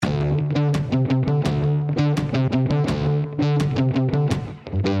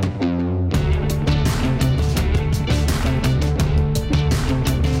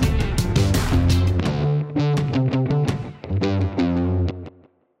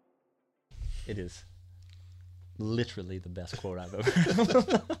It is literally the best quote I've ever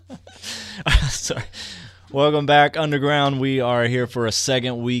heard. Sorry. Welcome back, Underground. We are here for a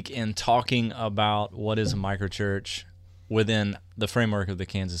second week in talking about what is a microchurch within the framework of the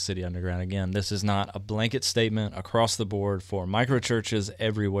Kansas City Underground. Again, this is not a blanket statement across the board for microchurches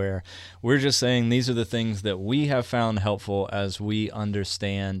everywhere. We're just saying these are the things that we have found helpful as we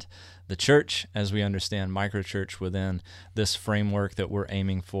understand the church, as we understand microchurch within this framework that we're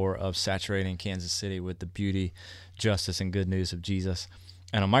aiming for of saturating Kansas City with the beauty, justice, and good news of Jesus.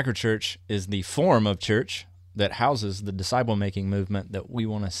 And a microchurch is the form of church that houses the disciple-making movement that we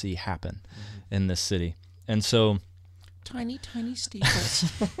want to see happen in this city. And so, tiny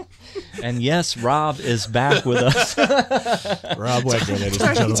steeples. and yes, Rob is back with us. Rob Wegner, ladies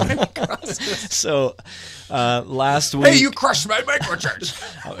and gentlemen. So, last week... Hey, you crushed my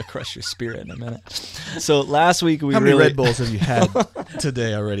microchurch. I'll crush your spirit in a minute. So last week we How many really... Red Bulls have you had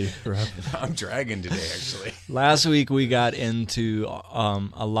today already, Rob? I'm dragging today, actually. Last week we got into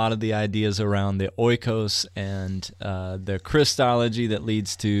a lot of the ideas around the oikos and the Christology that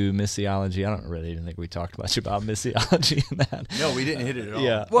leads to missiology. I don't really even think we talked much about missiology in that. No, we didn't hit it at all.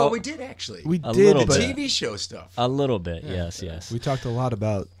 Yeah. Well, we did actually. We A did, little but bit. TV show stuff. A little bit, yes. we talked a lot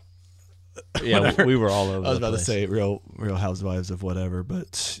about. Yeah, we were all over the place. I was about to say Real Housewives of whatever,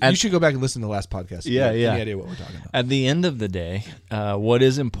 but And- you should go back and listen to the last podcast. Yeah, Any yeah. idea what we're talking about? At the end of the day, what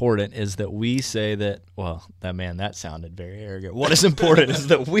is important is that we say that, well, that sounded very arrogant. What is important is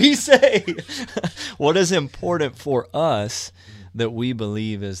that we say, what is important for us that we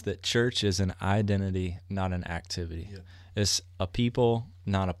believe is that church is an identity, not an activity. Yeah. It's a people,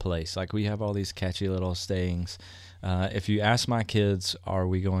 not a place. Like we have all these catchy little sayings. If you ask my kids, are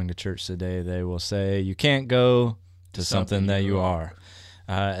we going to church today? They will say, you can't go to something that you are.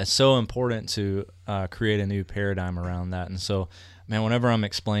 It's so important to create a new paradigm around that. And so, man, whenever I'm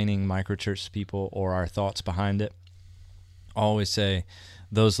explaining microchurch to people or our thoughts behind it, I always say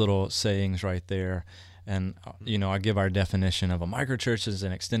those little sayings right there. And, I give our definition of a microchurch as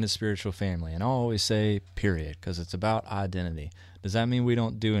an extended spiritual family. And I always say, period, because it's about identity. Does that mean we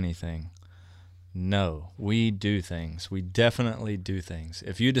don't do anything? No, we do things. We definitely do things.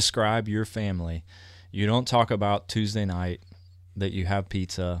 If you describe your family, you don't talk about Tuesday night that you have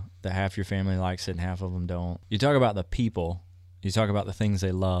pizza, that half your family likes it and half of them don't. You talk about the people. You talk about the things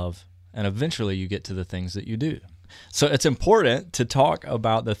they love. And eventually you get to the things that you do. So it's important to talk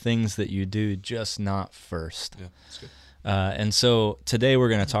about the things that you do, just not first. Yeah, that's good. And so today we're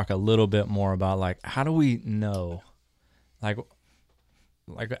going to talk a little bit more about, how do we know,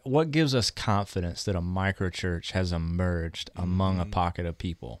 what gives us confidence that a microchurch has emerged among a pocket of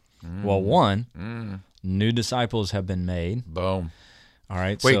people? Well, one, new disciples have been made. Boom. All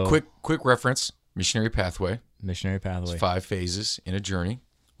right. Wait, so, quick reference. Missionary pathway. Missionary pathway. It's 5 phases in a journey.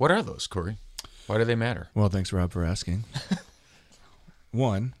 What are those, Corey? Why do they matter? Well, thanks, Rob, for asking.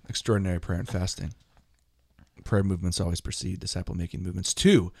 1, extraordinary prayer and fasting. Prayer movements always precede disciple-making movements.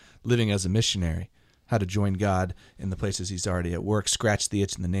 2, living as a missionary. How to join God in the places he's already at work. Scratch the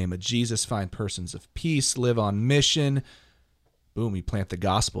itch in the name of Jesus. Find persons of peace. Live on mission. Boom, we plant the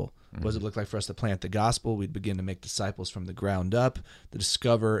gospel. What does it look like for us to plant the gospel? We'd begin to make disciples from the ground up, to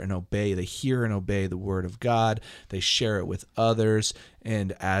discover and obey. They hear and obey the word of God. They share it with others.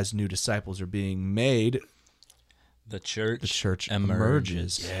 And as new disciples are being made, the church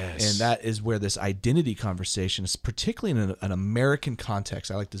emerges. Yes. And that is where this identity conversation is, particularly in an American context.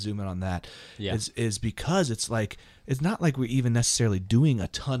 I like to zoom in on that. Yeah. Is because it's not like we're even necessarily doing a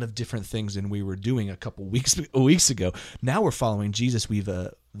ton of different things than we were doing a couple weeks ago. Now we're following Jesus. We've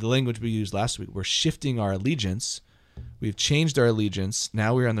the language we used last week. We're shifting our allegiance. We've changed our allegiance.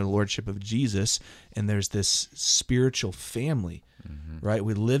 Now we're under the lordship of Jesus, and there's this spiritual family. Right?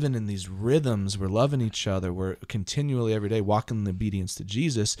 We're living in these rhythms. We're loving each other. We're continually every day walking in obedience to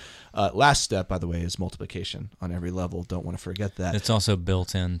Jesus. Last step, by the way, is multiplication on every level. Don't want to forget that. It's also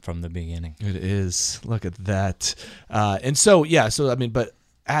built in from the beginning. It is. Look at that. But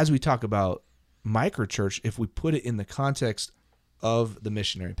as we talk about microchurch, if we put it in the context of the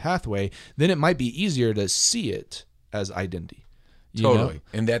missionary pathway, then it might be easier to see it as identity. Totally.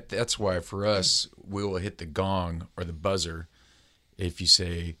 And that's why for us, we will hit the gong or the buzzer if you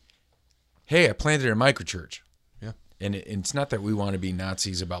say, hey, I planted a microchurch. Yeah. And it's not that we want to be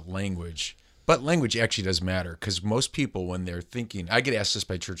Nazis about language, but language actually does matter, because most people, when they're thinking, I get asked this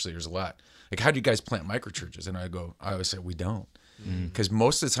by church leaders a lot, like, how do you guys plant microchurches? And I always say, we don't. Because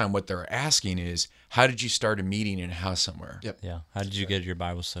most of the time what they're asking is, how did you start a meeting in a house somewhere? Yep. Yeah. How did you get your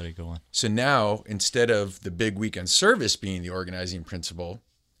Bible study going? So now, instead of the big weekend service being the organizing principle,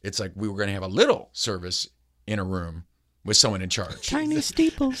 it's like we were going to have a little service in a room with someone in charge. Tiny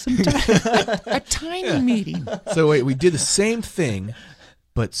steeples and A tiny meeting. So wait, we did the same thing,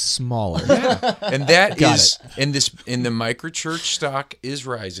 but smaller. Yeah. And that Got is in the microchurch stock is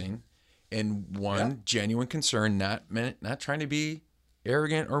rising, and one genuine concern, not trying to be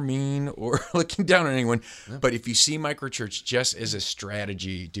arrogant or mean or looking down on anyone, but if you see microchurch just as a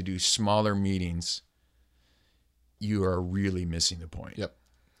strategy to do smaller meetings, you are really missing the point. Yep.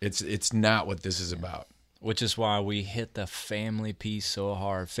 It's not what this is about. Which is why we hit the family piece so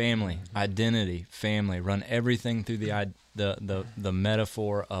hard. Family, identity, family. Run everything through the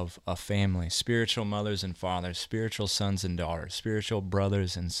metaphor of a family. Spiritual mothers and fathers, spiritual sons and daughters, spiritual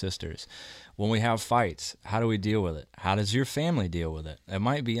brothers and sisters. When we have fights, how do we deal with it? How does your family deal with it? It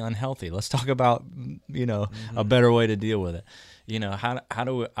might be unhealthy. Let's talk about, a better way to deal with it. How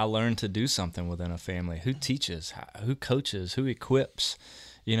do I learn to do something within a family? Who teaches? Who coaches? Who equips?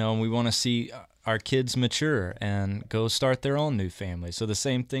 And we want to see our kids mature and go start their own new family. So the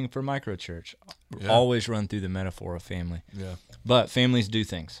same thing for microchurch. Yeah. Always run through the metaphor of family. Yeah. But families do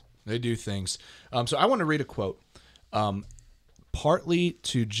things. They do things. So I want to read a quote, partly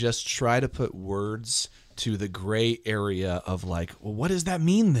to just try to put words to the gray area of like, well, what does that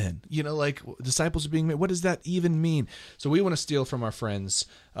mean then? Like disciples are being made. What does that even mean? So we want to steal from our friends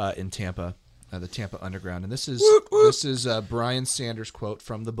in Tampa, the Tampa Underground. And this is Brian Sanders' quote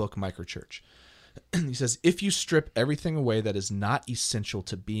from the book Microchurch. He says, if you strip everything away that is not essential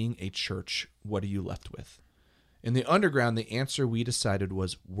to being a church, what are you left with? In the Underground, the answer we decided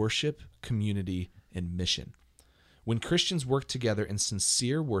was worship, community, and mission. When Christians work together in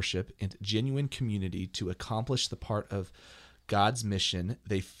sincere worship and genuine community to accomplish the part of God's mission,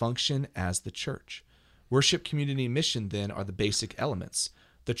 they function as the church. Worship, community, and mission, then, are the basic elements.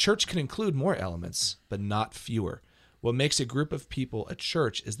 The church can include more elements, but not fewer. What makes a group of people a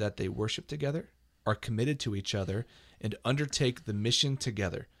church is that they worship together, are committed to each other, and undertake the mission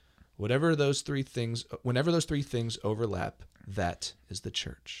together. Whenever those three things overlap, that is the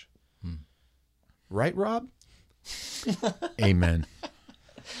church. Right, Rob? Amen.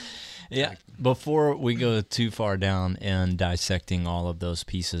 Yeah. Before we go too far down in dissecting all of those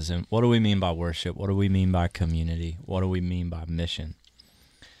pieces, and what do we mean by worship? What do we mean by community? What do we mean by mission?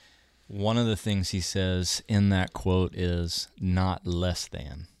 One of the things he says in that quote is not less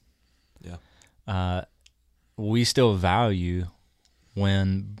than. Yeah. We still value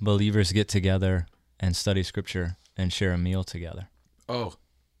when believers get together and study Scripture and share a meal together. Oh,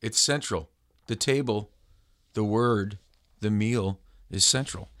 it's central. The table, the word, the meal is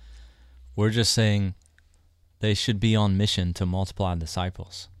central. We're just saying they should be on mission to multiply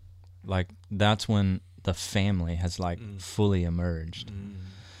disciples. Like, that's when the family has fully emerged.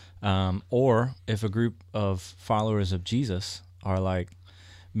 Or if a group of followers of Jesus are like,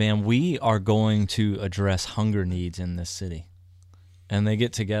 man, we are going to address hunger needs in this city. And they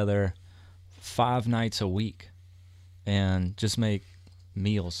get together 5 nights a week and just make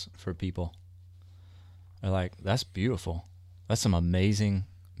meals for people. They're like, that's beautiful. That's some amazing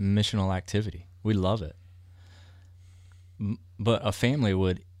missional activity. We love it. But a family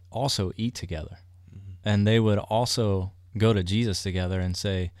would also eat together. And they would also go to Jesus together and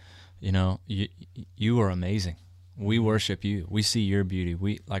say, you are amazing. We worship you. We see your beauty.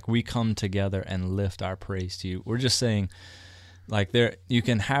 We come together and lift our praise to you. We're just saying, you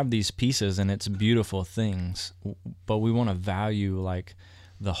can have these pieces and it's beautiful things, but we want to value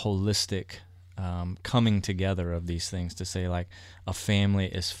the holistic coming together of these things to say a family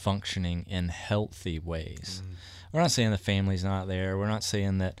is functioning in healthy ways. We're not saying the family's not there. We're not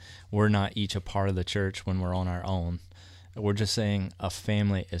saying that we're not each a part of the church when we're on our own. We're just saying a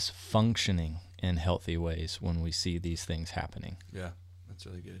family is functioning in healthy ways when we see these things happening. Yeah, that's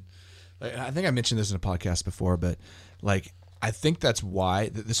really good. I think I mentioned this in a podcast before, but I think that's why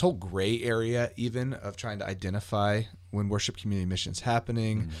this whole gray area even of trying to identify when worship community mission's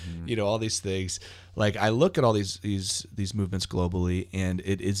happening, all these things. I look at all these movements globally, and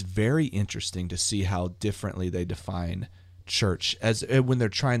it is very interesting to see how differently they define church as when they're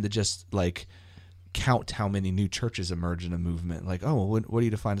trying to just count how many new churches emerge in a movement. What do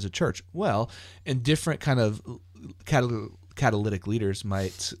you define as a church? Well, and different kind of catalytic leaders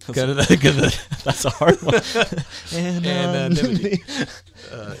might That's a hard one. Anonymity.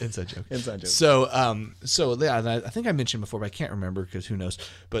 Inside joke. So yeah, and I think I mentioned before, but I can't remember because who knows.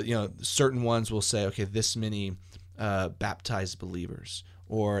 But certain ones will say, okay, this many baptized believers,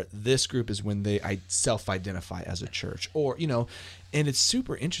 or this group is when they self-identify as a church, or and it's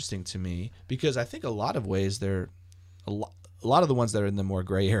super interesting to me because I think a lot of ways they're a lot of the ones that are in the more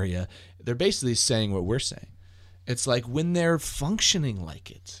gray area, they're basically saying what we're saying. It's when they're functioning like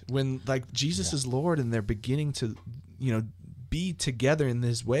it, when Jesus is Lord and they're beginning to, be together in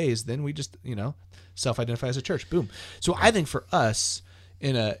these ways, then we just, self-identify as a church. Boom. So I think for us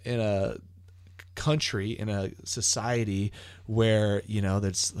in a country, in a society where,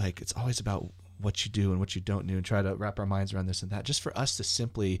 that's like, it's always about what you do and what you don't do and try to wrap our minds around this and that, just for us to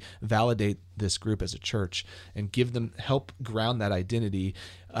simply validate this group as a church and give them help ground that identity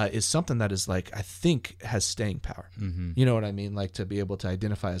is something that is like, I think has staying power. Mm-hmm. You know what I mean? Like to be able to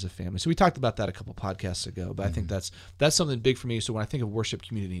identify as a family. So we talked about that a couple podcasts ago, but I think that's something big for me. So when I think of worship,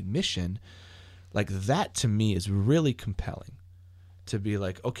 community, and mission, like that to me is really compelling to be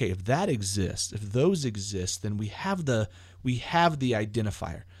like, okay, if that exists, if those exist, then we have the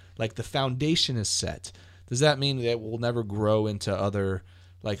identifier. Like the foundation is set. Does that mean that we'll never grow into other,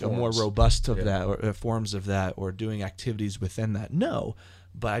 like forms. A more robust of that or forms of that or doing activities within that? No,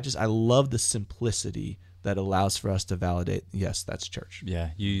 but I love the simplicity that allows for us to validate, yes, that's church.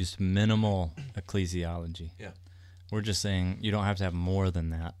 Yeah, you used minimal ecclesiology. Yeah. We're just saying you don't have to have more than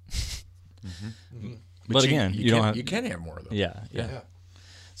that. Mm-hmm. But again, you don't have. You can have more though. Yeah.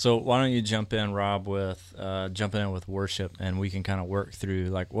 So why don't you jump in, Rob, with jumping in with worship, and we can kind of work through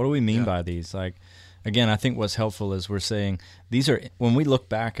like what do we mean by these? Like, again, I think what's helpful is we're saying these are when we look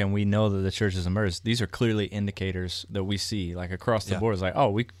back and we know that the church is immersed. These are clearly indicators that we see like across the board. It's like,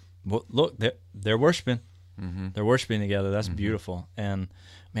 oh, look, they're worshiping, they're worshiping together. That's beautiful. And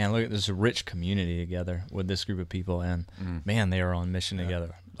man, look at this rich community together with this group of people, and man, they are on mission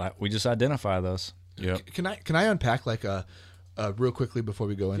together. Like we just identify those. Yeah. Can I unpack like real quickly before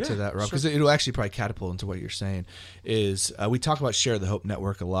we go into that, Rob, because it'll actually probably catapult into what you're saying. Is we talk about Share the Hope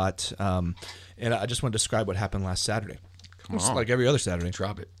Network a lot, and I just want to describe what happened last Saturday. Just like every other Saturday.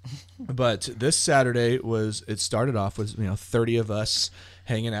 Drop it. But this Saturday it started off with 30 of us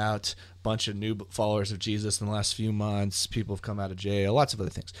hanging out, bunch of new followers of Jesus in the last few months. People have come out of jail, lots of other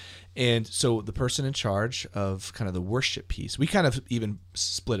things. And so the person in charge of kind of the worship piece, we kind of even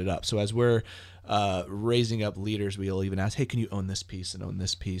split it up. So as we're raising up leaders, we'll even ask, hey, can you own this piece and own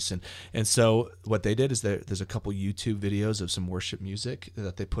this piece? And so what they did is there's a couple YouTube videos of some worship music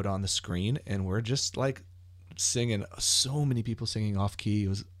that they put on the screen, and we're just like singing, so many people singing off key. It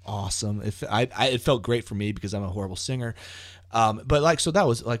was awesome. It felt great for me because I'm a horrible singer. But like, so that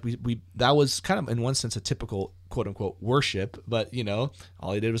was like, that was kind of in one sense a typical quote unquote worship, but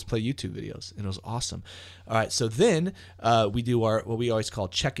all he did was play YouTube videos, and it was awesome. All right. So then, we do what we always call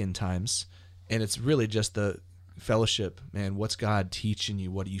check-in times. And it's really just the fellowship, man. What's God teaching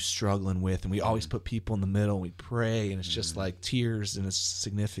you? What are you struggling with? And we always put people in the middle, and we pray, and it's just like tears, and it's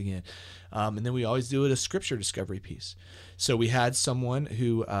significant. And then we always do a scripture discovery piece. So we had someone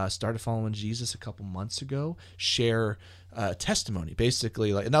who started following Jesus a couple months ago share testimony,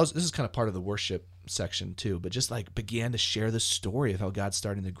 basically, like, and this is kind of part of the worship section too, but just like began to share the story of how God's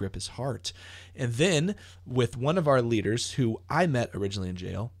starting to grip his heart. And then with one of our leaders who I met originally in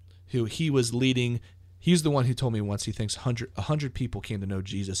jail, who he was leading. He's the one who told me once he thinks 100 people came to know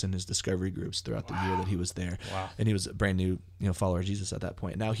Jesus in his discovery groups throughout the year that he was there. Wow. And he was a brand new follower of Jesus at that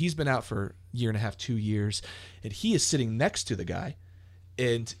point. Now he's been out for a year and a half, 2 years, and he is sitting next to the guy,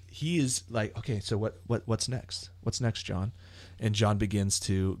 and he is like, okay, so what's next? What's next, John? And John begins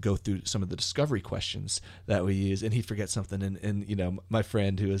to go through some of the discovery questions that we use, and he forgets something. And my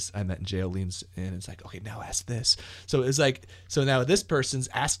friend I met in jail leans in and is like, okay, now ask this. So it's like, so now this person's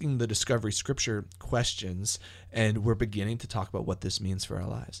asking the discovery scripture questions, and we're beginning to talk about what this means for our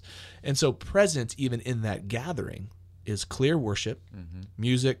lives. And so present even in that gathering is clear worship,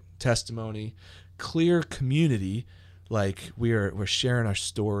 music, testimony, clear community. Like we're sharing our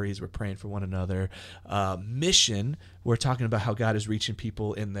stories, we're praying for one another. Mission, we're talking about how God is reaching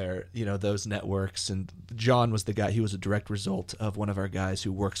people in their, those networks. And John was the guy; he was a direct result of one of our guys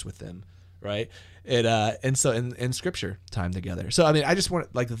who works with them, right? And so in Scripture time together. So I mean, I just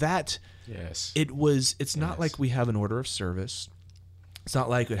want like that. Yes. It's not like we have an order of service. It's not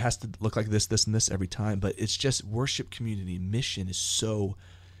like it has to look like this, this, and this every time. But it's just worship, community, mission is so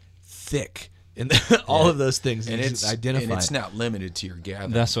thick. And all of those things, and it's identified. And it's not limited to your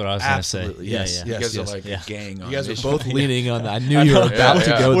gathering. That's what I was going to say. Absolutely, yes. You guys are like a gang on You guys mission. are both leaning on that. I knew you were about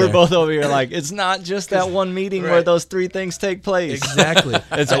to go We're there. both over here like, it's not just that one meeting where those three things take place. Exactly.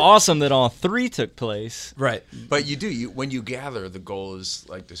 It's awesome that all three took place. Right. But when you gather, the goal is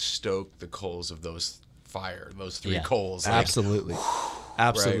like to stoke the coals of those three coals. Like, Absolutely.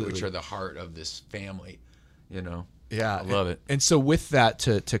 Absolutely. Right, which are the heart of this family, Yeah, I love it. And so with that,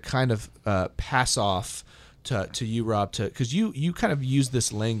 to kind of pass off to you, Rob, because you kind of use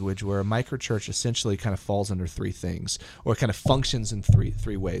this language where a microchurch essentially kind of falls under three things, or kind of functions in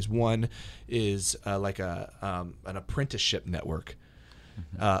three ways. One is like an apprenticeship network.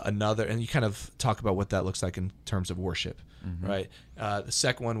 Another, and you kind of talk about what that looks like in terms of worship, right? The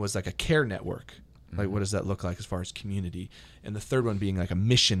second one was like a care network. Like, what does that look like as far as community? And the third one being like a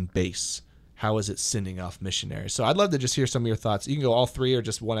mission base. How is it sending off missionaries? So I'd love to just hear some of your thoughts. You can go all three or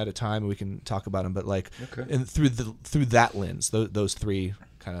just one at a time, and we can talk about them. But like, and through that lens, those three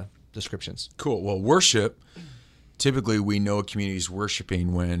kind of descriptions. Cool. Well, worship. Typically, we know a community is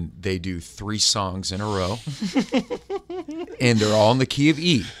worshiping when they do 3 songs in a row, and they're all in the key of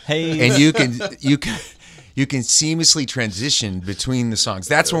E. Hey, And you can seamlessly transition between the songs.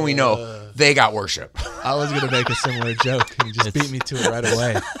 That's when we know they got worship. I was going to make a similar joke, and you just beat me to it right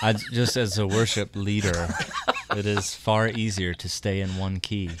away. Just as a worship leader, it is far easier to stay in one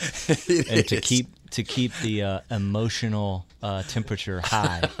key and to keep the emotional temperature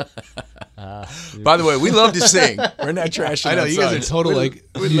high. By the way, we love to sing. We're not trashing. I know you guys are songs. total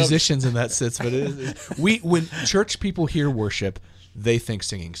musicians in that sense, but when church people hear worship, they think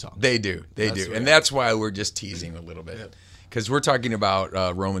singing songs. They do, and that's why we're just teasing a little bit, because we're talking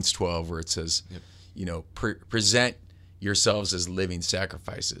about Romans 12, where it says, present yourselves as living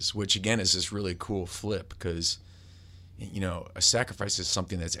sacrifices, which again is this really cool flip, because a sacrifice is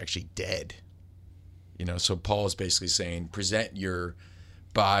something that's actually dead. So Paul is basically saying, present your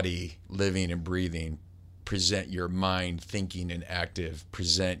body living and breathing, present your mind thinking and active,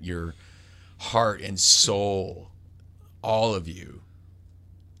 present your heart and soul, all of you,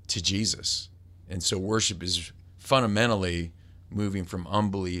 to Jesus. And so worship is fundamentally moving from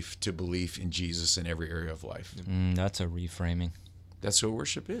unbelief to belief in Jesus in every area of life. That's a reframing. That's what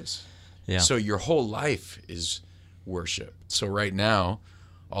worship is. Yeah. So your whole life is worship. So right now,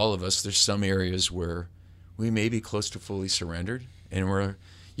 all of us, there's some areas where we may be close to fully surrendered, and we're,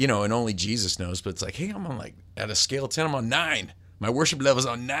 and only Jesus knows, but it's like, hey, I'm on like, at a scale of 10, I'm on 9. My worship level's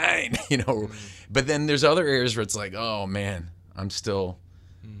on 9, But then there's other areas where it's like, oh man, I'm still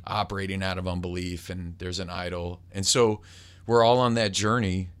operating out of unbelief, and there's an idol. And so we're all on that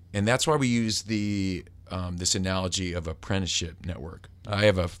journey, and that's why we use the this analogy of apprenticeship network. I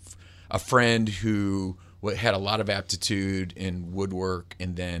have a friend who had a lot of aptitude in woodwork,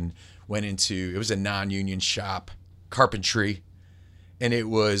 and then went into, it was a non-union shop, carpentry, and it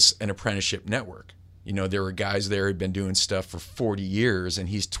was an apprenticeship network. There were guys there who'd been doing stuff for 40 years, and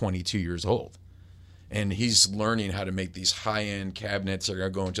he's 22 years old. And he's learning how to make these high-end cabinets that are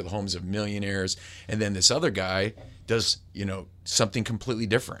going to the homes of millionaires. And then this other guy does, something completely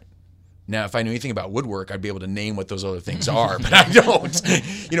different. Now, if I knew anything about woodwork, I'd be able to name what those other things are, but I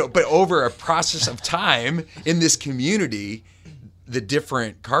don't. But over a process of time in this community, the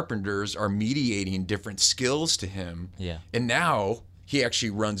different carpenters are mediating different skills to him. Yeah. And now he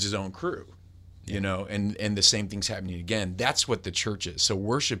actually runs his own crew, and the same thing's happening again. That's what the church is. So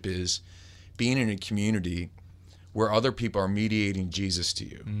worship is being in a community where other people are mediating Jesus to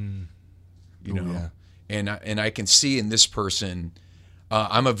you. And I can see in this person,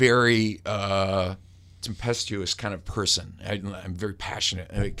 I'm a very tempestuous kind of person. I'm very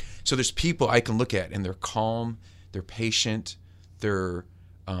passionate. So there's people I can look at, and they're calm, they're patient, they're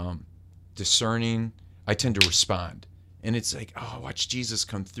discerning. I tend to respond. And it's like, oh, watch Jesus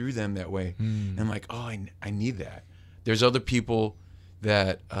come through them that way. And I'm like, oh, I need that. There's other people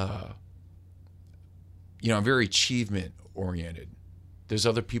that, I'm very achievement oriented. There's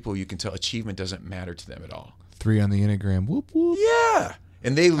other people you can tell achievement doesn't matter to them at all. 3 on the Enneagram. Whoop, whoop. Yeah.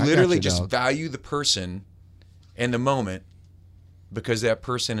 And they literally you, just dog. value the person and the moment, because that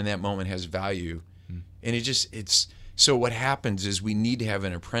person in that moment has value. And so what happens is we need to have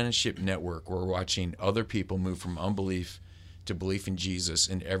an apprenticeship network where we're watching other people move from unbelief to belief in Jesus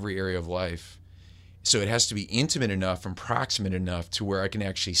in every area of life. So it has to be intimate enough and proximate enough to where I can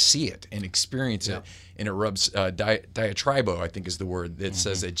actually see it and experience it. And it rubs, diatribo, I think is the word, that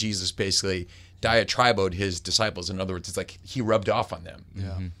says that Jesus basically diatriboed his disciples. In other words, it's like he rubbed off on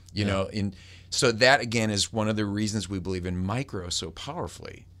them. And so that, again, is one of the reasons we believe in micro so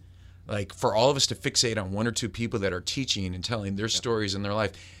powerfully. Like, for all of us to fixate on 1 or 2 people that are teaching and telling their stories in their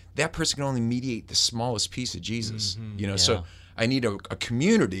life, that person can only mediate the smallest piece of Jesus. So I need a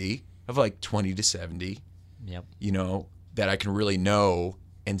community of like 20 to 70, that I can really know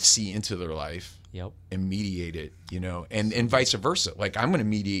and see into their life and mediate it, and vice versa. Like, I'm going to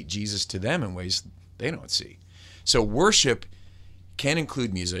mediate Jesus to them in ways they don't see. So worship can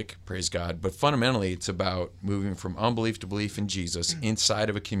include music, praise God, but fundamentally it's about moving from unbelief to belief in Jesus inside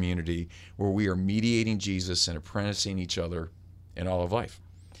of a community where we are mediating Jesus and apprenticing each other in all of life.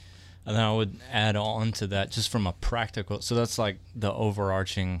 And then I would add on to that, just from a practical, so that's like the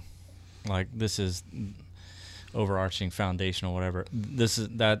overarching, like this is overarching foundational, whatever. This is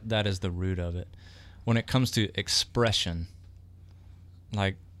that is the root of it. When it comes to expression,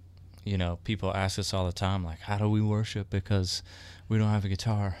 like, people ask us all the time, like, how do we worship? Because we don't have a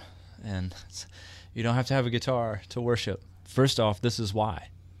guitar. And you don't have to have a guitar to worship. First off, this is why.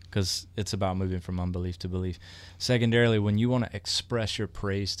 Because it's about moving from unbelief to belief. Secondarily, when you want to express your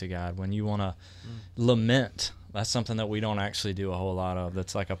praise to God, when you want to lament, that's something that we don't actually do a whole lot of.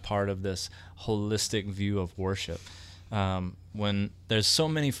 That's like a part of this holistic view of worship. When there's so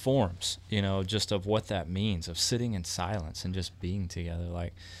many forms, just of what that means, of sitting in silence and just being together.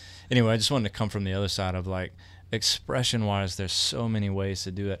 Like, anyway, I just wanted to come from the other side of, like, expression-wise, there's so many ways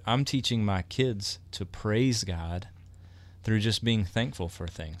to do it. I'm teaching my kids to praise God through just being thankful for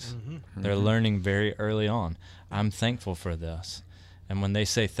things. Mm-hmm. They're learning very early on. I'm thankful for this. And when they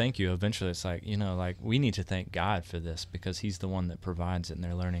say thank you, eventually it's like, we need to thank God for this because he's the one that provides it. And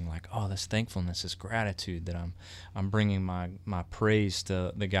they're learning, like, oh, this thankfulness, this gratitude that I'm bringing my praise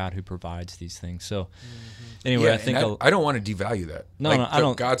to the God who provides these things. So anyway, I think I don't want to devalue that. No, I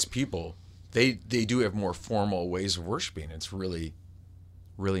don't. God's people, they do have more formal ways of worshiping. It's really,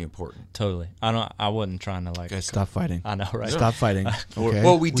 really important. Totally. I wasn't trying to, like, guys, stop fighting. I know, right? Stop fighting. Okay.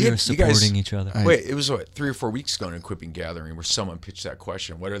 Well, we were did. supporting each other. Wait, it was 3 or 4 weeks ago in an equipping gathering where someone pitched that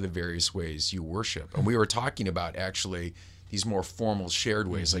question: what are the various ways you worship? And we were talking about actually these more formal shared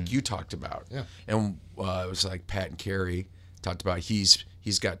ways, like you talked about. Yeah. And it was like Pat and Carrie talked about. He's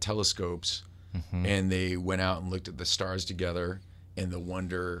got telescopes, and they went out and looked at the stars together and the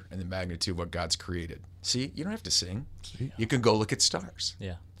wonder and the magnitude of what God's created. See, you don't have to sing. Sweet. You can go look at stars.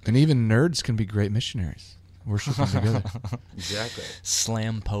 Yeah. And even nerds can be missionaries, worshiping together. Exactly.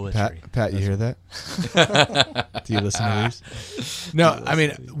 Slam poetry. Pat, you hear that? Do you listen to these? No, I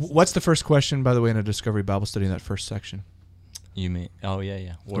mean, what's the first question, by the way, in a Discovery Bible study in that first section? You mean? Oh,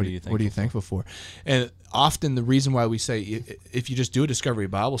 yeah. What are you thankful What are you thankful for? And often the reason why we say, if you just do a Discovery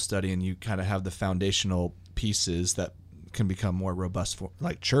Bible study and you kind of have the foundational pieces that can become more robust for,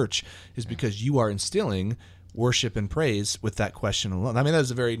 like church, is because you are instilling worship and praise with that question alone. I mean, that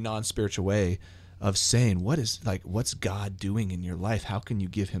is a very non-spiritual way of saying what's God doing in your life? How can you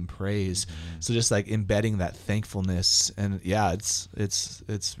give him praise? So just like embedding that thankfulness, and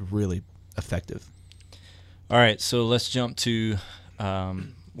it's really effective. All right, so let's jump to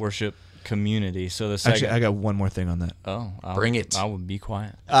worship community. So the second, Actually, I got one more thing on that. Bring it. I would be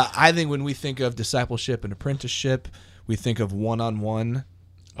quiet. I think when we think of discipleship and apprenticeship, we think of one-on-one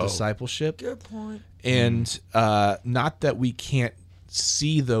discipleship. Good point. And not that we can't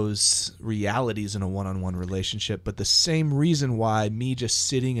see those realities in a one-on-one relationship, but the same reason why me just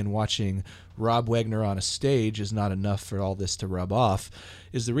sitting and watching Rob Wagner on a stage is not enough for all this to rub off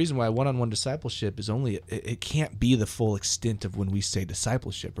is the reason why one-on-one discipleship is it can't be the full extent of when we say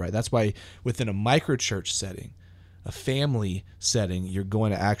discipleship, right? That's why within a microchurch setting, a family setting, you're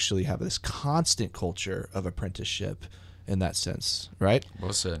going to actually have this constant culture of apprenticeship in that sense, right?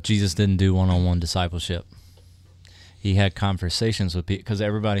 Well said. Jesus didn't do one-on-one discipleship. He had conversations with people because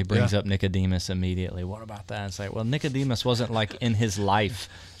everybody brings up Nicodemus immediately. What about that? It's like, well, Nicodemus wasn't like in his life.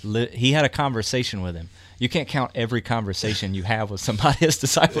 He had a conversation with him. You can't count every conversation you have with somebody as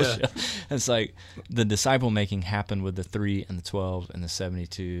discipleship. Yeah. It's like the disciple making happened with the 3 and the 12 and the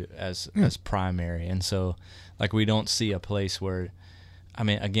 72 as primary. And so, like, we don't see a place where, I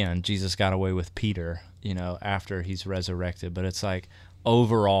mean, again, Jesus got away with Peter, after he's resurrected. But it's like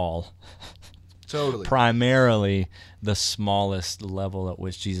overall, totally, primarily the smallest level at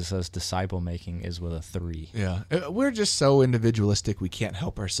which Jesus says disciple making is with a 3. Yeah. We're just so individualistic we can't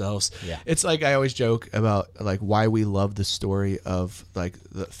help ourselves. Yeah. It's like I always joke about like why we love the story of like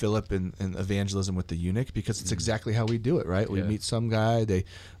the Philip and evangelism with the eunuch, because it's exactly how we do it, right? We meet some guy,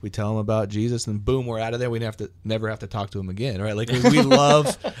 we tell him about Jesus, and boom, we're out of there. We never have to talk to him again, right? Like we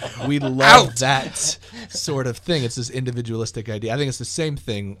love that sort of thing. It's this individualistic idea. I think it's the same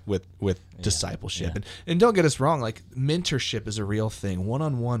thing with discipleship. Yeah. And don't get us wrong, like mentorship is a real thing.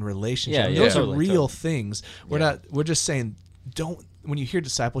 One-on-one relationship. Those are real things. We're just saying, when you hear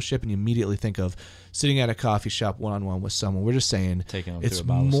discipleship and you immediately think of sitting at a coffee shop one-on-one with someone, we're just saying it's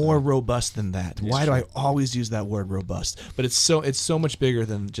more robust than that. Why do I always use that word robust? But it's so much bigger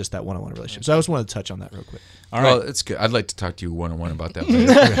than just that one-on-one relationship. So I just wanted to touch on that real quick. All right. Well, it's good. I'd like to talk to you one-on-one about that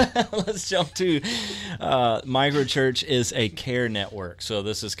later. Let's jump to Microchurch is a care network. So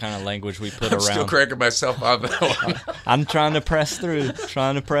this is kind of language we put around. I'm still cracking myself on that one. I'm trying to press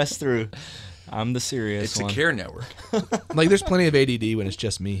through. I'm the serious one. It's a care network. Like there's plenty of ADD when it's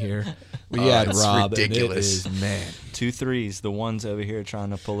just me here. We had Rob. Ridiculous. And it is, man. 2 3s, the ones over here trying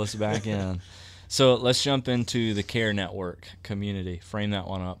to pull us back in. So let's jump into the care network community. Frame that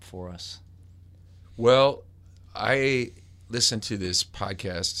one up for us. Well, I listened to this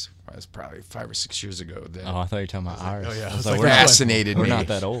podcast it was probably 5 or 6 years ago. That Oh, I thought you were talking about ours. oh, yeah. I was It's like, like, fascinated we're me. not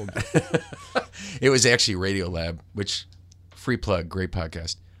that old. It was actually Radio Lab, which free plug, great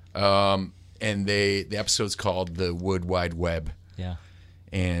podcast. And the episode's called The Wood Wide Web. Yeah.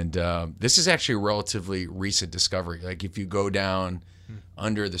 And this is actually a relatively recent discovery. Like if you go down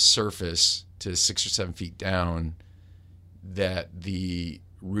under the surface to 6 or 7 feet down, that the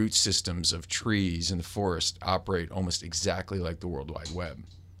root systems of trees in the forest operate almost exactly like the World Wide Web.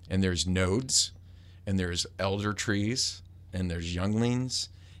 And there's nodes, and there's elder trees, and there's younglings,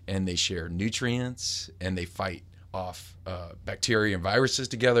 and they share nutrients, and they fight off bacteria and viruses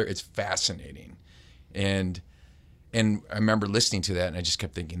together. It's fascinating. And I remember listening to that, and I just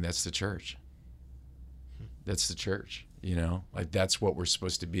kept thinking, that's the church. That's the church, you know? Like, that's what we're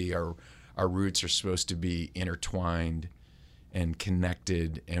supposed to be. Our roots are supposed to be intertwined and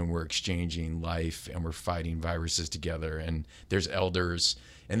connected, and we're exchanging life, and we're fighting viruses together, and there's elders.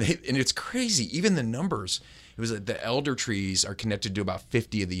 And it's crazy. Even the numbers. It was like the elder trees are connected to about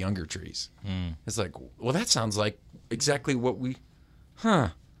 50 of the younger trees. It's like, well, that sounds like exactly what we,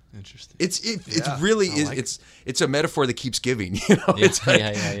 Interesting. It really is. like It's a metaphor that keeps giving. You know, Yeah, it's like,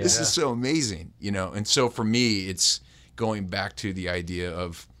 yeah. This is so amazing. You know, and so for me, it's going back to the idea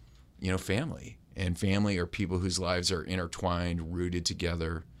of, you know, family. And family are people whose lives are intertwined, rooted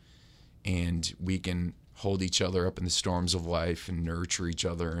together, and we can hold each other up in the storms of life and nurture each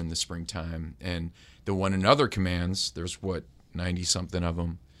other in the springtime. And the one another commands, there's 90-something of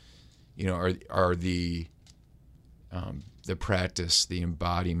them, you know, are the practice, the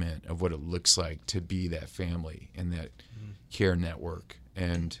embodiment of what it looks like to be that family and that care network.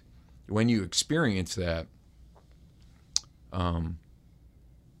 And when you experience that, I'm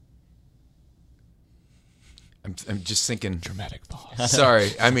just thinking. Dramatic pause.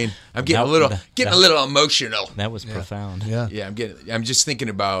 Sorry, I mean I'm getting a little emotional. That was profound. Yeah. Yeah, I'm just thinking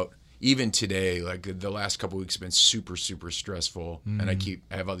about even today, like the last couple of weeks have been super, super stressful, and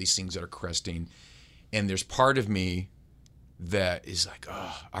I have all these things that are cresting, and there's part of me that is like,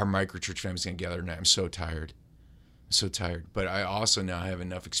 oh, our microchurch family's gonna gather tonight. I'm so tired, but I also now have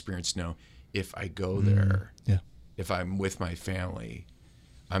enough experience to know if I go there, if I'm with my family,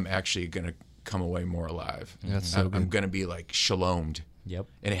 I'm actually gonna come away more alive. That's so good. I'm gonna be like shalomed. Yep.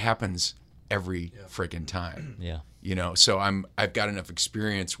 And it happens every freaking time. Yeah. You know, so I've got enough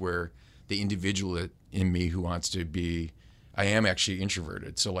experience where the individual in me who wants to be, I am actually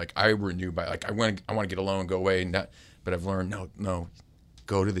introverted. So like I renew by like I want to get alone and go away, but I've learned no,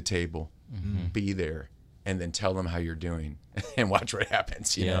 go to the table, be there, and then tell them how you're doing, and watch what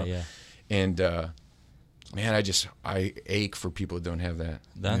happens. You know. Yeah. And man, I ache for people who don't have that.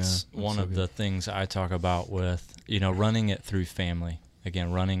 That's one of the things I talk about with, you know, running it through family.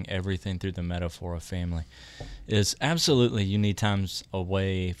 Again, running everything through the metaphor of family is absolutely you need times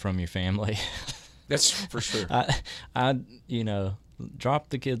away from your family. That's for sure. I you know, drop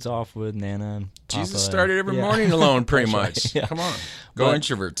the kids off with Nana and Papa. Jesus started every morning alone, pretty much. Right, yeah. Come on, go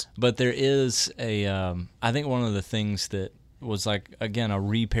introverts. But there is I think one of the things that was like, again, a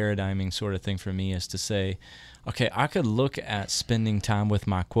reparadigming sort of thing for me is to say, okay, I could look at spending time with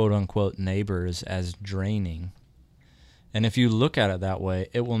my quote-unquote neighbors as draining. And if you look at it that way,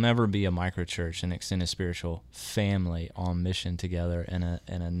 it will never be a microchurch, an extended spiritual family on mission together in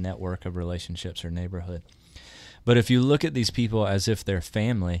a network of relationships or neighborhood. But if you look at these people as if they're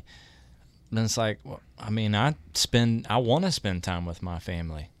family, then it's like, well, I mean, I want to spend time with my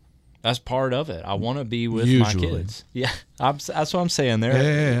family. That's part of it. I want to be with my kids. Yeah, that's what I'm saying.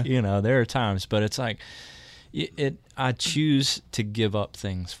 There, you know, there are times, but it's like, I choose to give up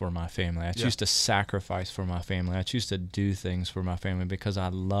things for my family. I choose to sacrifice for my family. I choose to do things for my family because I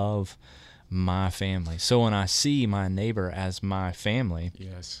love my family. So when I see my neighbor as my family,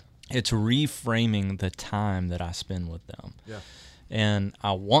 it's reframing the time that I spend with them. Yeah. And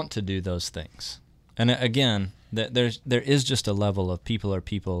I want to do those things. And again, there is just a level of people are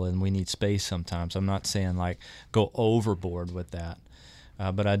people, and we need space sometimes. I'm not saying like go overboard with that.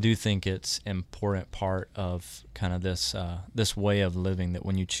 But I do think it's important part of kind of this way of living that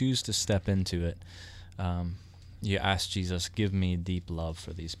when you choose to step into it, you ask Jesus, give me deep love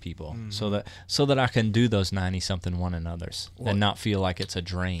for these people, so that I can do those 90-something one another's and not feel like it's a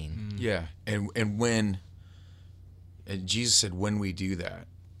drain. Yeah, and when Jesus said, when we do that,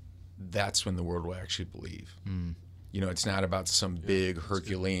 that's when the world will actually believe. You know, it's not about some big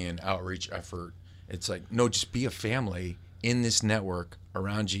Herculean outreach effort. It's like, no, just be a family in this network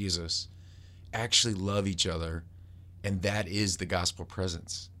around Jesus, actually love each other, and that is the gospel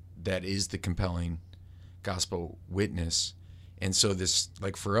presence. That is the compelling gospel witness. And so this,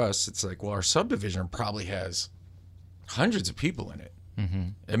 like for us, it's like, well, our subdivision probably has hundreds of people in it.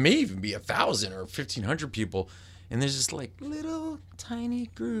 It may even be 1,000 or 1,500 people, and there's this like little tiny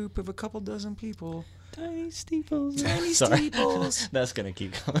group of a couple dozen people. Tiny steeples. Tiny Sorry. steeples. That's going to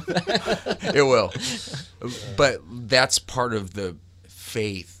keep coming back. It will. But that's part of the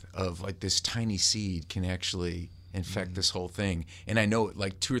faith of like this tiny seed can actually infect this whole thing. And I know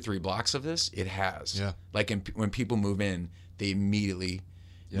like 2 or 3 blocks of this, it has. Yeah. Like when people move in, they immediately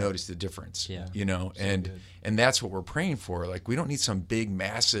notice the difference. Yeah. You know, and that's what we're praying for. Like we don't need some big,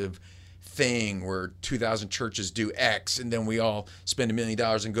 massive thing where 2,000 churches do X and then we all spend $1 million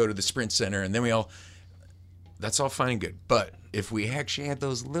and go to the Sprint Center and then we all... That's all fine and good. But if we actually had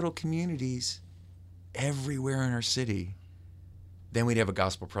those little communities everywhere in our city, then we'd have a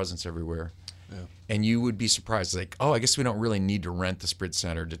gospel presence everywhere. Yeah. And you would be surprised, like, oh, I guess we don't really need to rent the Sprint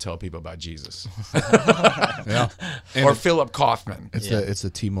Center to tell people about Jesus. Yeah. Or Philip Kaufman. It's the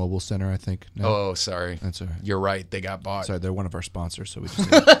T-Mobile Center, I think. No? Oh, sorry. That's all right. You're right. They got bought. Sorry, they're one of our sponsors, so we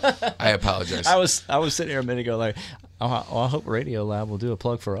just I apologize. I was sitting here a minute ago like, I hope Radio Lab will do a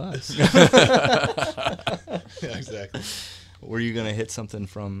plug for us. Yeah, exactly. Were you going to hit something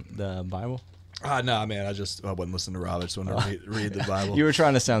from the Bible? No, man, I wasn't listening to Rob. I just wanted to read the Bible. You were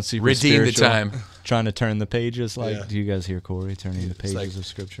trying to sound super Redeem the spiritual, time. trying to turn the pages. Like, Yeah. do you guys hear Corey turning the pages like- of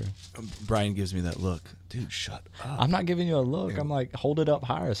Scripture? Brian gives me that look. Dude, shut up. I'm not giving you a look. I'm like, hold it up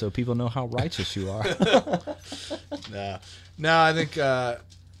higher so people know how righteous you are. No, I think I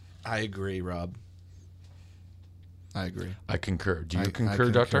agree, Rob. I agree. I concur. Do you I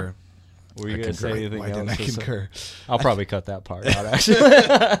concur, Doctor? Were you I going to say concur. anything Why else? didn't I concur? I'll probably cut that part out, actually.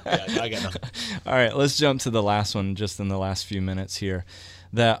 I got nothing. All right, let's jump to the last one just in the last few minutes here.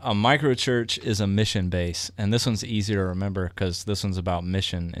 That a microchurch is a mission base. And this one's easy to remember because this one's about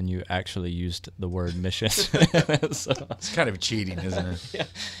mission, and you actually used the word mission. So, It's kind of cheating, isn't it? yeah,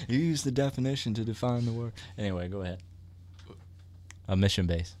 you used the definition to define the word. Anyway, go ahead. A mission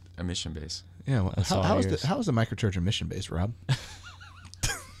base. A mission base. Yeah, well, That's all how is yours. the microchurch a mission base, Rob?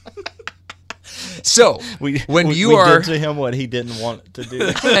 So, We you are... did to him what he didn't want to do.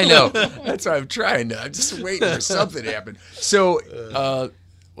 I know. That's what I'm trying to. I'm just waiting for something to happen. So,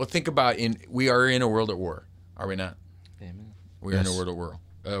 well, think about we are in a world at war, are we not? Amen. We are in a world at war.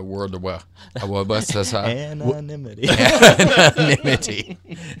 World of war. Anonymity. Anonymity.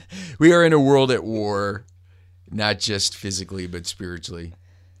 We are in a world at war, not just physically but spiritually,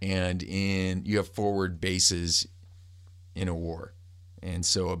 and you have forward bases in a war. And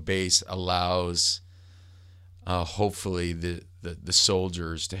so a base allows, hopefully, the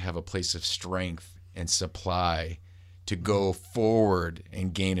soldiers to have a place of strength and supply to go forward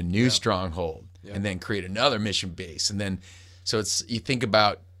and gain a new stronghold, and then create another mission base. And then, so you think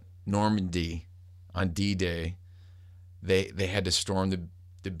about Normandy on D-Day, they had to storm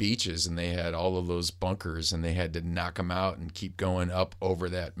the beaches, and they had all of those bunkers, and they had to knock them out and keep going up over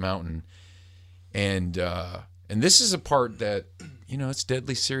that mountain. And this is a part that, it's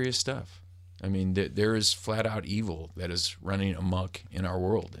deadly serious stuff. I mean, there is flat out evil that is running amok in our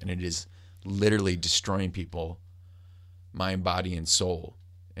world, and it is literally destroying people, mind, body, and soul.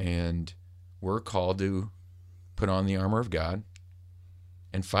 And we're called to put on the armor of God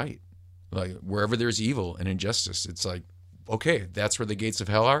and fight. Like, wherever there's evil and injustice, it's like, okay, that's where the gates of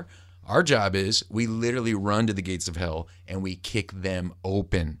hell are. Our job is we literally run to the gates of hell and we kick them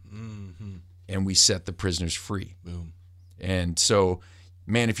open. Mm-hmm. And we set the prisoners free. Boom. And so,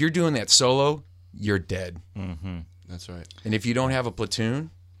 man, if you're doing that solo, you're dead. Mm-hmm. That's right. And if you don't have a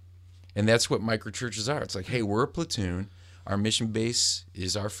platoon, and that's what microchurches are. It's like, hey, we're a platoon. Our mission base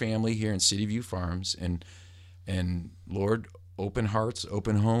is our family here in City View Farms. And Lord, open hearts,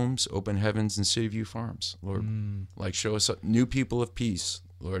 open homes, open heavens in City View Farms. Lord, like show us new people of peace.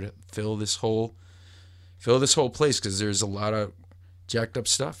 Lord, fill this whole place, because there's a lot of jacked up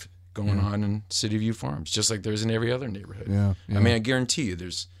stuff going on in City View Farms, just like there's in every other neighborhood. Yeah. I mean, I guarantee you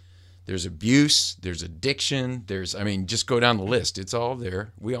there's abuse, there's addiction, just go down the list. It's all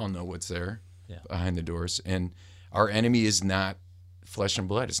there. We all know what's there behind the doors. And our enemy is not flesh and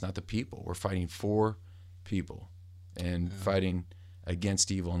blood. It's not the people. We're fighting for people and fighting against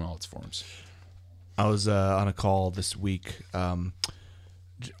evil in all its forms. I was on a call this week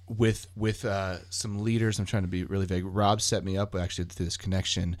with some leaders. I'm trying to be really vague. Rob set me up actually to this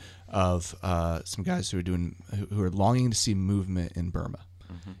connection of some guys who are longing to see movement in Burma,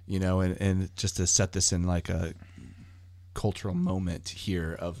 and just to set this in like a cultural moment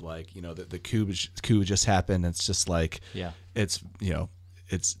here of like, the coup just happened. It's just like, it's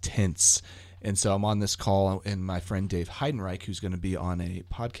tense. And so I'm on this call, and my friend Dave Heidenreich, who's going to be on a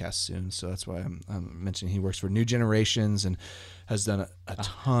podcast soon, so that's why I'm mentioning he works for New Generations and has done a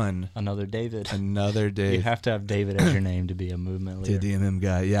ton. Another David. Another Dave. You have to have David as your name to be a movement leader. The DMM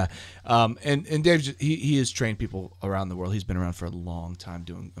guy, yeah. And Dave, he has trained people around the world. He's been around for a long time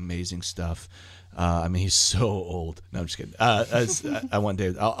doing amazing stuff. I mean, he's so old. No, I'm just kidding. I want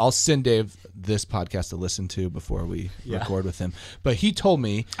Dave. I'll send Dave this podcast to listen to before we record with him. But he told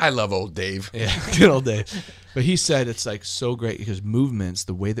me, I love old Dave. Yeah, good old Dave. But he said it's like so great because movements,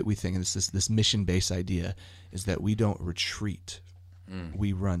 the way that we think, and this mission-based idea, is that we don't retreat.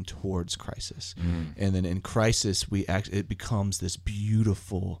 We run towards crisis, and then in crisis, it becomes this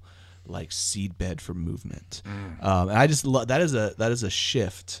beautiful, like seedbed for movement. And I just love that is a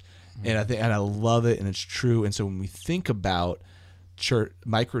shift. And I love it, and it's true. And so when we think about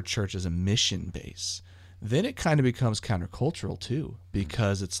microchurch as a mission base, then it kind of becomes countercultural too,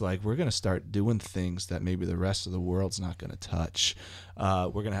 because it's like we're going to start doing things that maybe the rest of the world's not going to touch.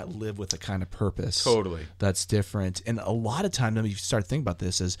 We're going to live with a kind of purpose that's different. And a lot of times, when you start thinking about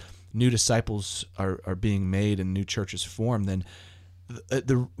this, as new disciples are being made and new churches formed, then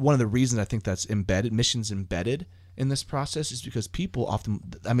one of the reasons I think that's mission's embedded in this process is because people often,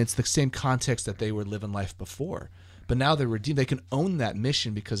 I mean, it's the same context that they were living life before, but now they're redeemed. They can own that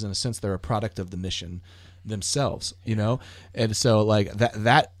mission because in a sense they're a product of the mission themselves, you know? And so like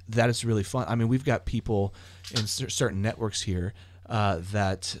that is really fun. I mean, we've got people in certain networks here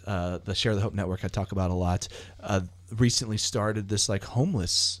that the Share the Hope Network I talk about a lot, recently started this like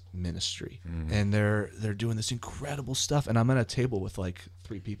homeless ministry, and they're doing this incredible stuff. And I'm at a table with like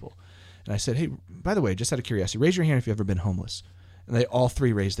 3 people. And I said, hey, by the way, just out of curiosity, raise your hand if you've ever been homeless. And they all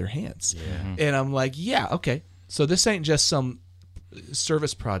 3 raised their hands. Yeah. And I'm like, yeah, okay. So this ain't just some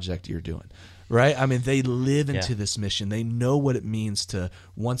service project you're doing, right? I mean, they live into this mission. They know what it means to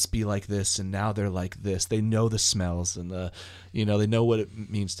once be like this, and now they're like this. They know the smells and they know what it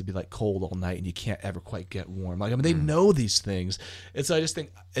means to be like cold all night and you can't ever quite get warm. Like, I mean, they know these things. And so I just think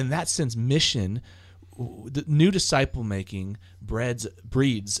in that sense, mission, the new disciple making breeds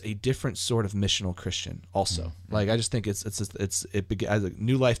a different sort of missional Christian also. Like, I just think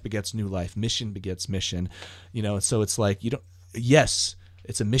new life begets new life, mission begets mission, and so it's like yes,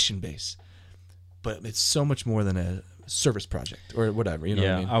 it's a mission base, but it's so much more than a service project or whatever, what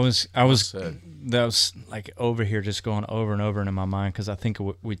I mean? I was that was like over here just going over and over into my mind, because I think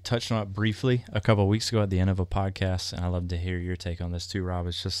we touched on it briefly a couple of weeks ago at the end of a podcast, and I love to hear your take on this too, Rob.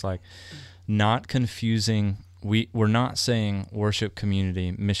 It's just like not confusing. We're not saying worship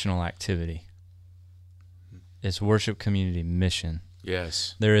community missional activity. It's worship community mission.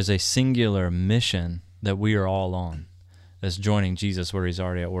 Yes. There is a singular mission that we are all on. That's joining Jesus where he's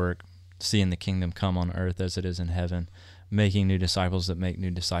already at work, seeing the kingdom come on earth as it is in heaven, making new disciples that make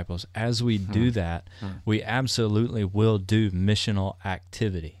new disciples. As we do that, we absolutely will do missional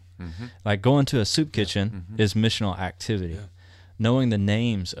activity. Like going to a soup kitchen is missional activity. Yeah. Knowing the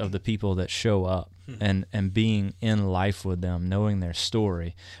names of the people that show up and being in life with them, knowing their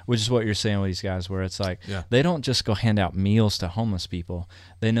story, which is what you're saying with these guys, where it's like they don't just go hand out meals to homeless people.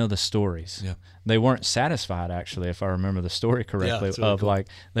 They know the stories. Yeah. They weren't satisfied, actually, if I remember the story correctly, really cool. Like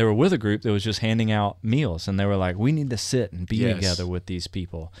they were with a group that was just handing out meals, and they were like, we need to sit and be together with these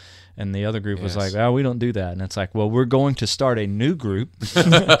people. And the other group was like, oh, we don't do that. And it's like, well, we're going to start a new group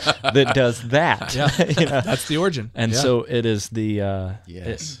that does that. Yeah. That's the origin. And so it is the,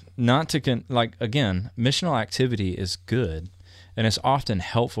 again, missional activity is good. And it's often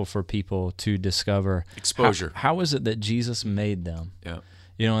helpful for people to discover exposure. How is it that Jesus made them? Yeah.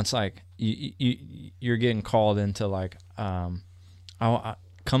 It's like you're getting called into like, come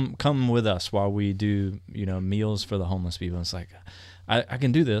with us while we do, meals for the homeless people. And it's like, I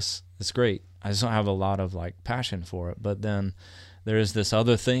can do this. It's great. I just don't have a lot of like passion for it. But then there's this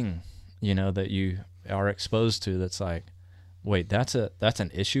other thing, that you are exposed to that's like, wait, that's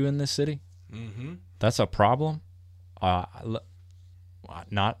an issue in this city? Mm-hmm. That's a problem? Not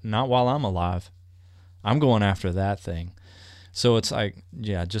while I'm alive. I'm going after that thing. So it's like,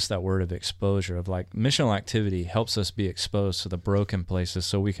 just that word of exposure, of like missional activity helps us be exposed to the broken places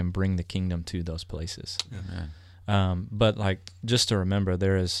so we can bring the kingdom to those places. Amen. But like, just to remember,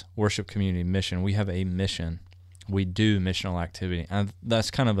 there is worship community mission. We have a mission. We do missional activity. And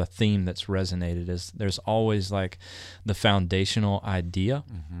that's kind of a theme that's resonated, is there's always like the foundational idea,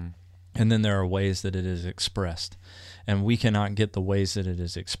 and then there are ways that it is expressed. And we cannot get the ways that it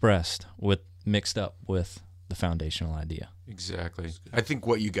is expressed mixed up with the foundational idea. Exactly. I think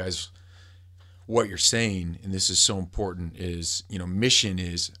what you're saying, and this is so important, is, mission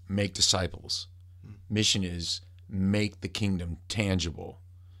is make disciples. Mission is make the kingdom tangible.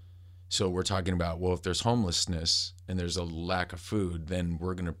 So we're talking about, well, if there's homelessness and there's a lack of food, then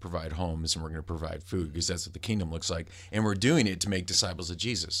we're going to provide homes and we're going to provide food, because that's what the kingdom looks like. And we're doing it to make disciples of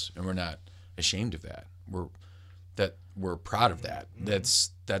Jesus, and we're not ashamed of that. We're proud of that.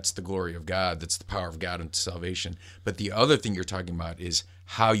 That's the glory of God. That's the power of God into salvation. But the other thing you're talking about is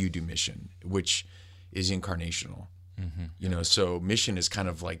how you do mission, which is incarnational. You know, so mission is kind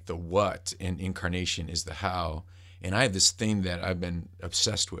of like the what, and incarnation is the how. And I have this thing that I've been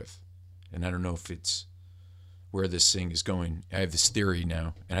obsessed with, and I don't know if it's where this thing is going. I have this theory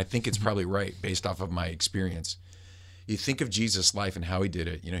now, and I think it's probably right based off of my experience. You think of Jesus' life and how he did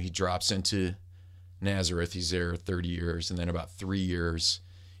it. You know, he drops into Nazareth. He's there 30 years, and then about 3 years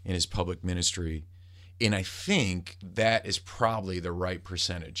in his public ministry. And I think that is probably the right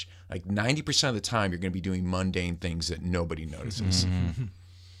percentage. Like 90% of the time, you're going to be doing mundane things that nobody notices.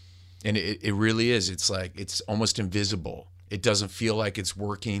 And it really is. It's like, it's almost invisible. It doesn't feel like it's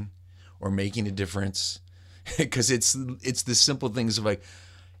working or making a difference, because it's the simple things of, like,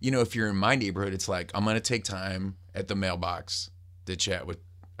 you know, if you're in my neighborhood, it's like, I'm going to take time at the mailbox to chat with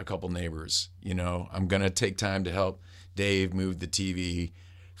a couple neighbors. You know, I'm going to take time to help Dave move the TV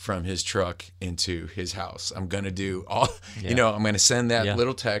from his truck into his house. I'm going to do all, you know, I'm going to send that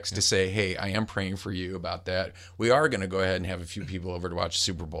little text to say, hey, I am praying for you about that. We are going to go ahead and have a few people over to watch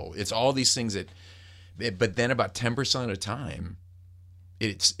Super Bowl. It's all these things but then about 10% of the time,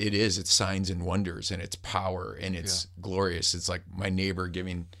 it's signs and wonders, and it's power, and it's glorious. It's like my neighbor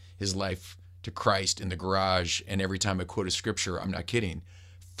giving his life to Christ in the garage. And every time I quote a scripture, I'm not kidding,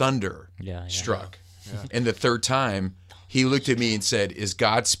 thunder struck. Yeah. And the third time, he looked at me and said, is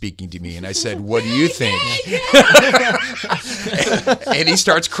God speaking to me? And I said, what do you think? And he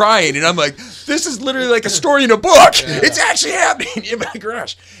starts crying. And I'm like, this is literally like a story in a book. Yeah. It's actually happening in my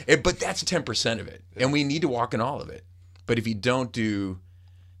garage. But that's 10% of it. And we need to walk in all of it. But if you don't do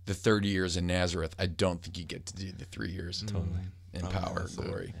the 30 years in Nazareth, I don't think you get to do the 3 years in power and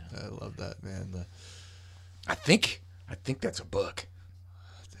glory. I love that, man. I think that's a book.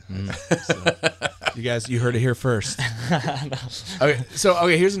 You guys, you heard it here first.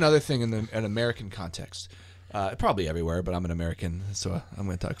 Okay, here's another thing in an American context. Probably everywhere, but I'm an American, so I'm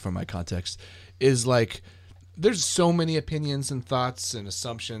going to talk from my context. Is like, there's so many opinions and thoughts and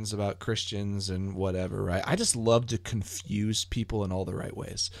assumptions about Christians and whatever, right? I just love to confuse people in all the right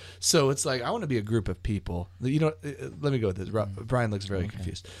ways. So it's like, I want to be a group of people. You know, let me go with this. Brian looks very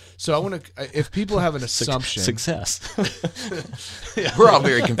confused. So I want to, if people have an assumption. Success. We're all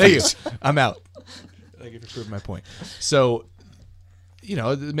very confused. I'm out. Thank you for proving my point. So, you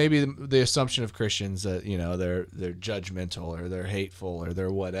know, maybe the assumption of Christians that, you know, they're judgmental or they're hateful or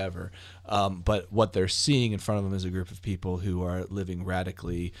they're whatever. But what they're seeing in front of them is a group of people who are living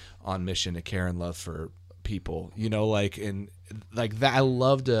radically on mission to care and love for people. You know, like, and like that. I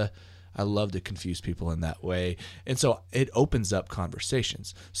love to confuse people in that way. And so it opens up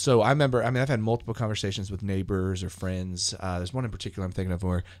conversations. So I've had multiple conversations with neighbors or friends. There's one in particular I'm thinking of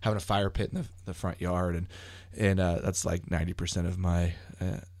where we're having a fire pit in the front yard, and that's like 90% of my,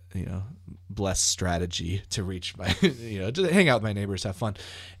 blessed strategy to reach my, to hang out with my neighbors, have fun.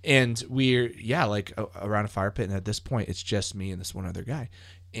 And we're, around a fire pit. And at this point, it's just me and this one other guy.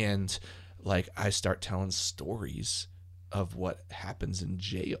 And like, I start telling stories of what happens in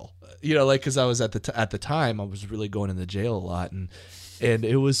jail, because I was at the time I was really going in the jail a lot, and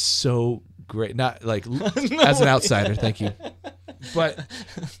it was so great. Not like as an outsider, thank you, but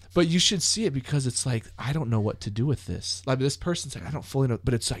you should see it, because it's like, I don't know what to do with this. Like, this person's like, I don't fully know,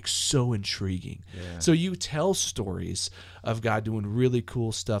 but it's like so intriguing. Yeah. So you tell stories of God doing really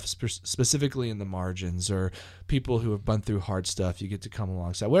cool stuff, specifically in the margins, or people who have been through hard stuff. You get to come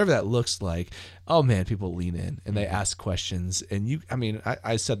alongside, whatever that looks like. Oh man, people lean in and they ask questions. And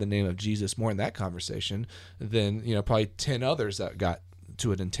I said the name of Jesus more in that conversation than, probably 10 others that got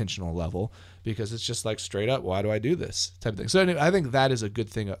to an intentional level, because it's just like straight up, why do I do this type of thing. So anyway, I think that is a good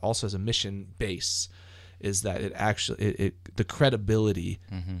thing also as a mission base, is that it actually, the credibility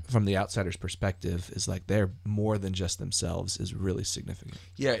from the outsider's perspective is like, they're more than just themselves, is really significant.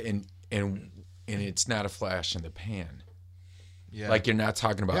 Yeah. And it's not a flash in the pan. Yeah. Like, you're not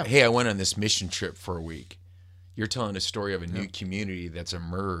talking about, hey, I went on this mission trip for a week. You're telling a story of a new community that's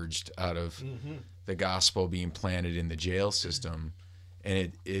emerged out of the gospel being planted in the jail system.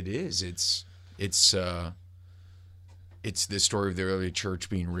 And it's the story of the early church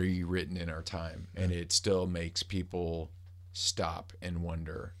being rewritten in our time, and it still makes people stop and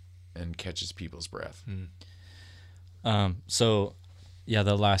wonder and catches people's breath. The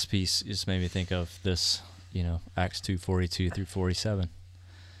last piece just made me think of this, Acts 2:42 through 47,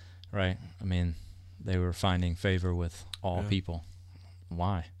 right? I mean, they were finding favor with all people.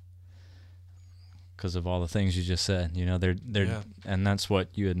 Why? because of all the things you just said. You know, they're Yeah. and that's what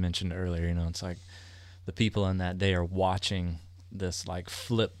you had mentioned earlier. You know, it's like the people in that day are watching this like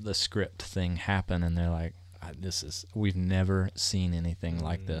flip the script thing happen, and they're like, we've never seen anything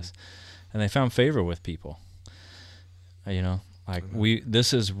like this, and they found favor with people. You know, like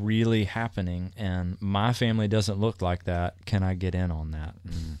this is really happening, and my family doesn't look like that. Can I get in on that?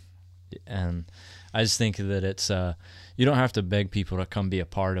 And I just think that it's you don't have to beg people to come be a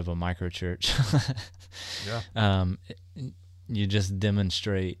part of a microchurch. You just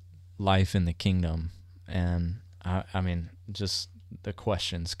demonstrate life in the kingdom, and I mean, just the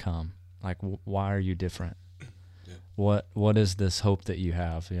questions come like, why are you different? Yeah. What is this hope that you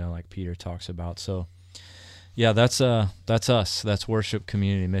have? You know, like Peter talks about. So, yeah, that's us. That's Worship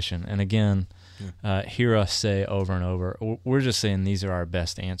Community Mission. And again, hear us say over and over, we're just saying these are our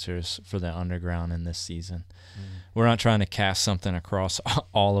best answers for the underground in this season. We're not trying to cast something across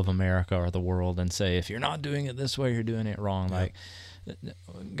all of America or the world and say, if you're not doing it this way, you're doing it wrong. Yeah. Like,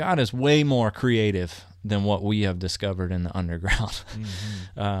 God is way more creative than what we have discovered in the underground.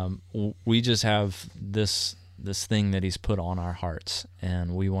 We just have this thing that he's put on our hearts,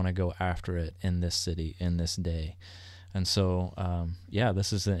 and we want to go after it in this city, in this day. And so,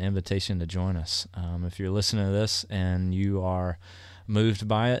 this is an invitation to join us. If you're listening to this and you are moved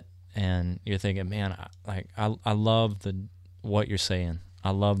by it, and you're thinking, man, I love what you're saying. I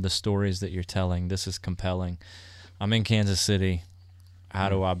love the stories that you're telling. This is compelling. I'm in Kansas City. How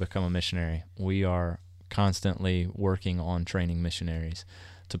do I become a missionary? We are constantly working on training missionaries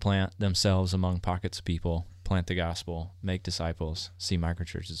to plant themselves among pockets of people, plant the gospel, make disciples, see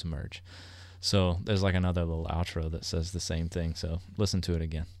microchurches emerge. So there's like another little outro that says the same thing. So listen to it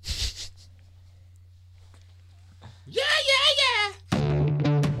again. Yeah.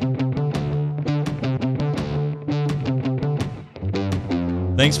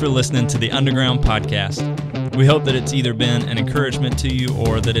 Thanks for listening to the Underground Podcast. We hope that it's either been an encouragement to you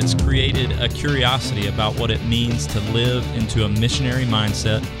or that it's created a curiosity about what it means to live into a missionary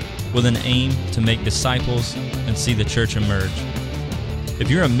mindset with an aim to make disciples and see the church emerge. If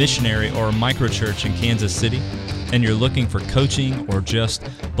you're a missionary or a microchurch in Kansas City and you're looking for coaching or just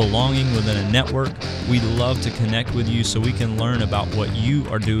belonging within a network, we'd love to connect with you so we can learn about what you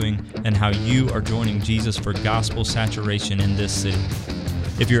are doing and how you are joining Jesus for gospel saturation in this city.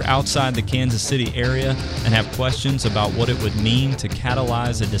 If you're outside the Kansas City area and have questions about what it would mean to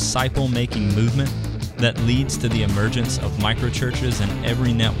catalyze a disciple-making movement that leads to the emergence of microchurches in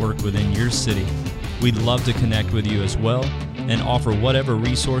every network within your city, we'd love to connect with you as well and offer whatever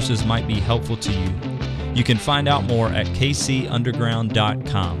resources might be helpful to you. You can find out more at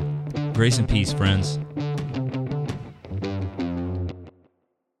kcunderground.com. Grace and peace, friends.